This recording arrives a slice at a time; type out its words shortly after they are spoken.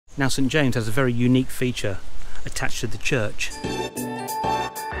Now St James has a very unique feature attached to the church.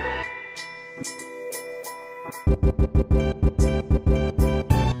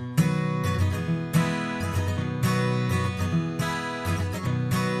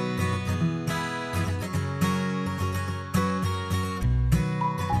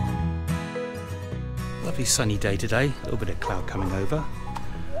 Lovely sunny day today, a little bit of cloud coming over.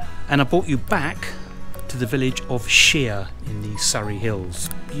 And I brought you back to the village of Shere in the Surrey Hills.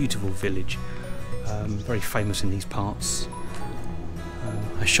 Beautiful village, very famous in these parts.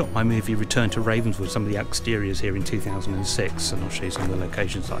 I shot my movie Return to Ravenswood, some of the exteriors here in 2006, and I'll show you some of the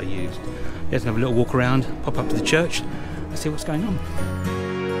locations that I used. Let's have a little walk around, pop up to the church, and see what's going on.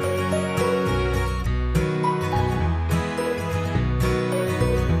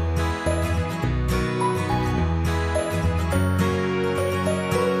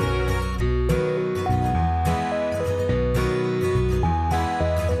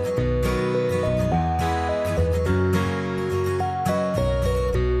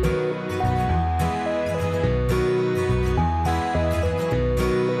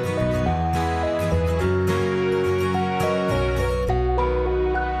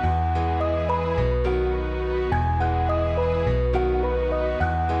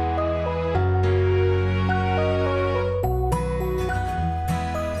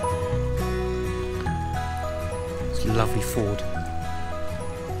 Lovely ford.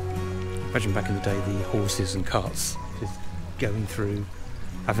 Imagine back in the day the horses and carts just going through,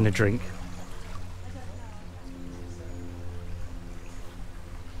 having a drink.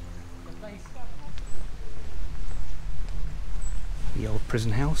 The old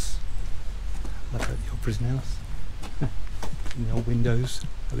prison house. Love that, the old prison house. And the old windows,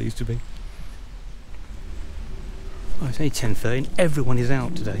 how they used to be. Oh, it's only 10:30 and everyone is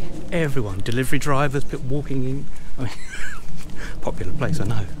out today. Everyone. Delivery drivers, people walking in. I mean, popular place, I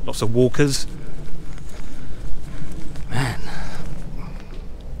know. Lots of walkers. Man.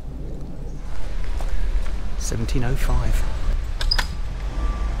 1705.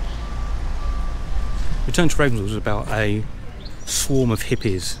 Return to Ravenswood was about a swarm of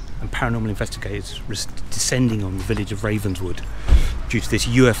hippies and paranormal investigators descending on the village of Ravenswood due to this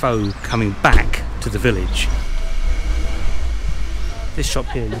UFO coming back to the village. This shop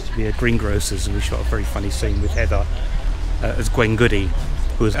here used to be a greengrocer's, and we shot a very funny scene with Heather as Gwen Goody,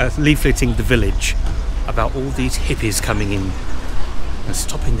 who was leafleting the village about all these hippies coming in and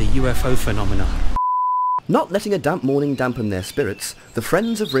stopping the UFO phenomena. Not letting a damp morning dampen their spirits, the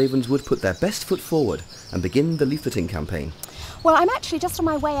Friends of Ravenswood put their best foot forward and begin the leafleting campaign. Well, I'm actually just on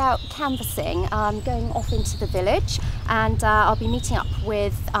my way out canvassing, going off into the village, and I'll be meeting up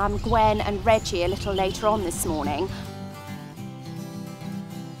with Gwen and Reggie a little later on this morning.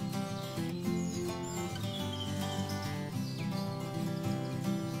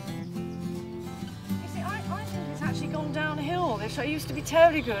 It used to be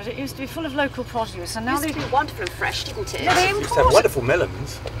terribly good. It used to be full of local produce, and now It used to be wonderful and fresh, didn't it? No, they Used to have wonderful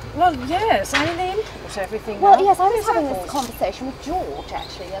melons. Well, yes, I mean they import everything. Well, now. yes, I was having this conversation with George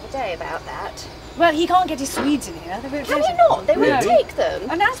actually the other day about that. Well, he can't get his Swedes in here. Can he not? They won't take them.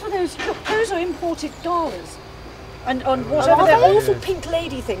 And as for those, look, those are imported galas. And on whatever that awful pink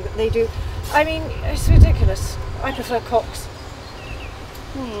lady thing that they do. I mean, it's ridiculous. I prefer cocks.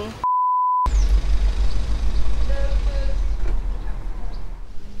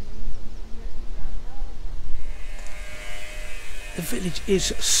 The village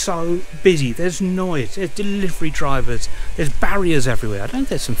is so busy. There's noise, there's delivery drivers, there's barriers everywhere. I don't know if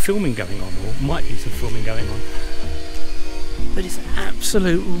there's some filming going on, or might be some filming going on. But it's an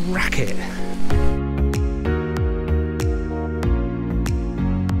absolute racket.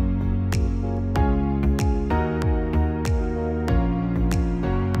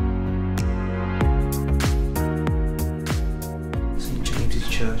 St James's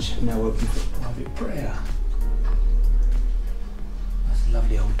Church now open for private prayer.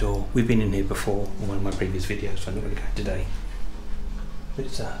 Lovely old door. We've been in here before in one of my previous videos, so I'm not going to go today. But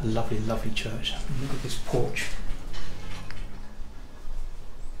it's a lovely, lovely church. Look at this porch.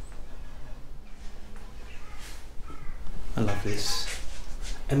 I love this.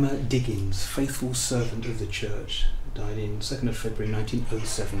 Emma Diggins, faithful servant of the church, died in 2nd of February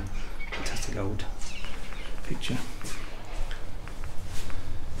 1907. Fantastic old picture.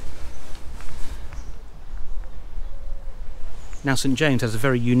 Now St James has a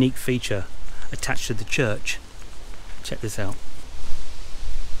very unique feature attached to the church. Check this out.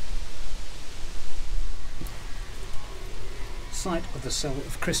 Site of the Tale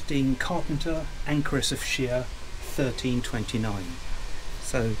of Christine Carpenter, Anchoress of Shere, 1329.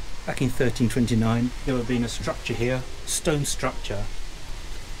 So back in 1329 there would have been a structure here, stone structure,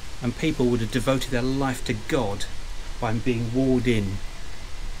 and people would have devoted their life to God by being walled in,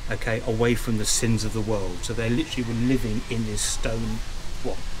 okay, away from the sins of the world. So they literally were living in this stone,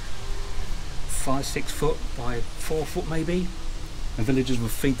 what, 5-6 foot by 4 foot maybe, and villagers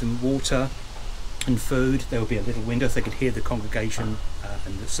would feed them water and food. There would be a little window so they could hear the congregation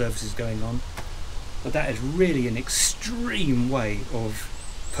and the services going on. But that is really an extreme way of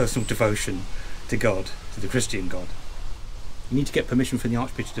personal devotion to God, to the Christian God. You need to get permission from the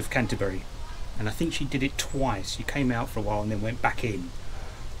Archbishop of Canterbury, and I think she did it twice. She came out for a while and then went back in,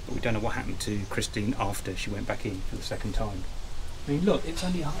 but we don't know what happened to Christine after she went back in for the second time. I mean, look, it's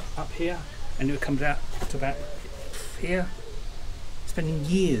only up here, and it comes out to about here. Spending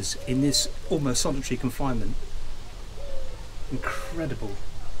years in this almost solitary confinement. Incredible.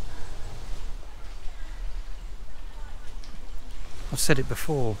 I've said it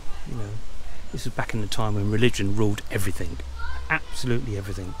before, you know, this is back in the time when religion ruled everything, absolutely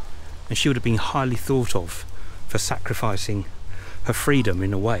everything, and she would have been highly thought of for sacrificing her freedom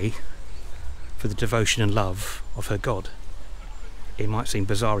in a way for the devotion and love of her God. It might seem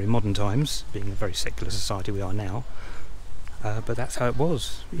bizarre in modern times, being a very secular society we are now, but that's how it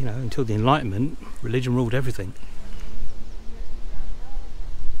was, you know, until the Enlightenment. Religion ruled everything.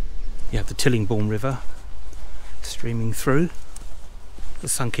 You have the Tillingbourne River streaming through. The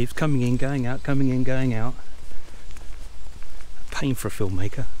sun keeps coming in, going out, coming in, going out. Pain for a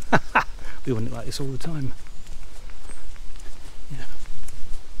filmmaker. We want it like this all the time. Yeah.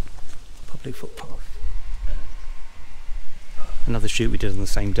 Public footpath. Another shoot we did on the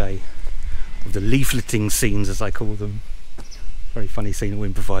same day of the leafleting scenes, as I call them. Very funny scene we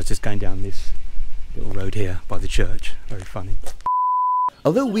improvised, just going down this little road here by the church. Very funny.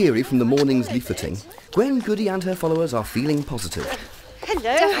 Although weary from the morning's leafleting, Gwen Goody and her followers are feeling positive. Hello.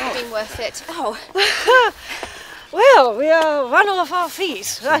 Definitely been worth it. Oh. Well, we are run off our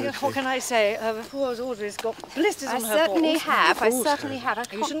feet. What can I say? Poor Audrey's got blisters on her balls. I certainly have.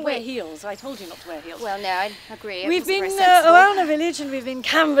 I You shouldn't wear heels. I told you not to wear heels. Well, no, I agree. We've been around the village and we've been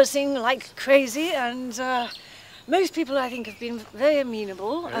canvassing like crazy, and most people, I think, have been very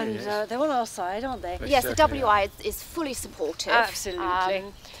amenable, and they're on our side, aren't they? Yes, the WI is fully supportive. Absolutely.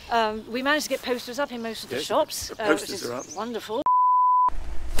 We managed to get posters up in most of the shops, which is wonderful.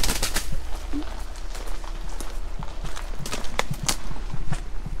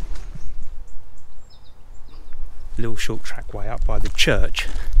 Little short trackway up by the church.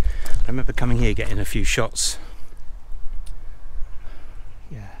 I remember coming here, getting a few shots.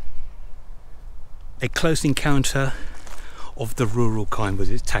 Yeah. A close encounter of the rural kind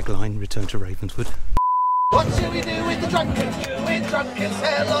was its tagline, Return to Ravenswood. What should we do with the drunken Druid? Drunken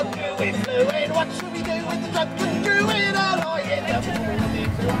sailor Druid fluid. What should we do with the drunken Druid?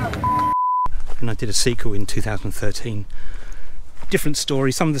 And I did a sequel in 2013. Different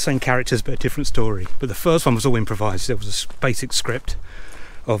story, some of the same characters but a different story. But the first one was all improvised. There was a basic script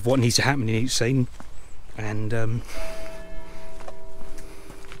of what needs to happen in each scene, and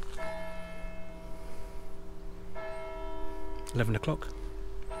 11 o'clock.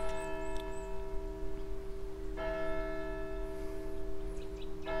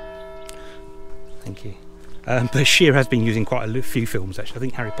 Thank you. But Shere has been using quite a few films actually. I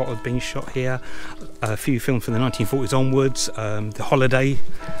think Harry Potter has been shot here, a few films from the 1940s onwards, The Holiday.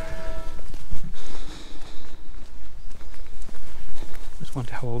 I just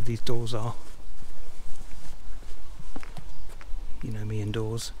wonder how old these doors are. You know me and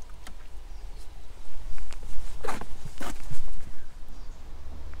doors.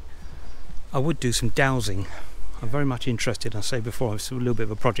 I would do some dowsing. I'm very much interested, I say before, it's a little bit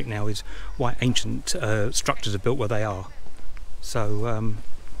of a project now, is why ancient structures are built where they are. So,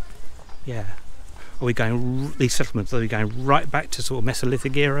 yeah. Are we going, these settlements, are we going right back to sort of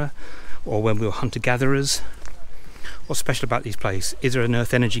Mesolithic era, or when we were hunter-gatherers? What's special about these places? Is there an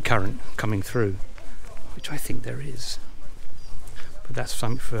earth energy current coming through? Which I think there is. But that's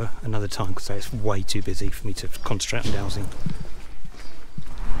something for another time, because it's way too busy for me to concentrate on dowsing.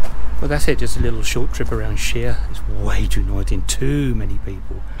 Well, that's it, just a little short trip around Shere. It's way too noisy and too many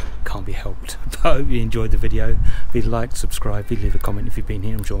people. Can't be helped. But I hope you enjoyed the video. Please like, subscribe, please leave a comment if you've been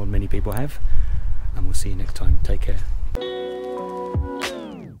here. I'm sure many people have. And we'll see you next time. Take care.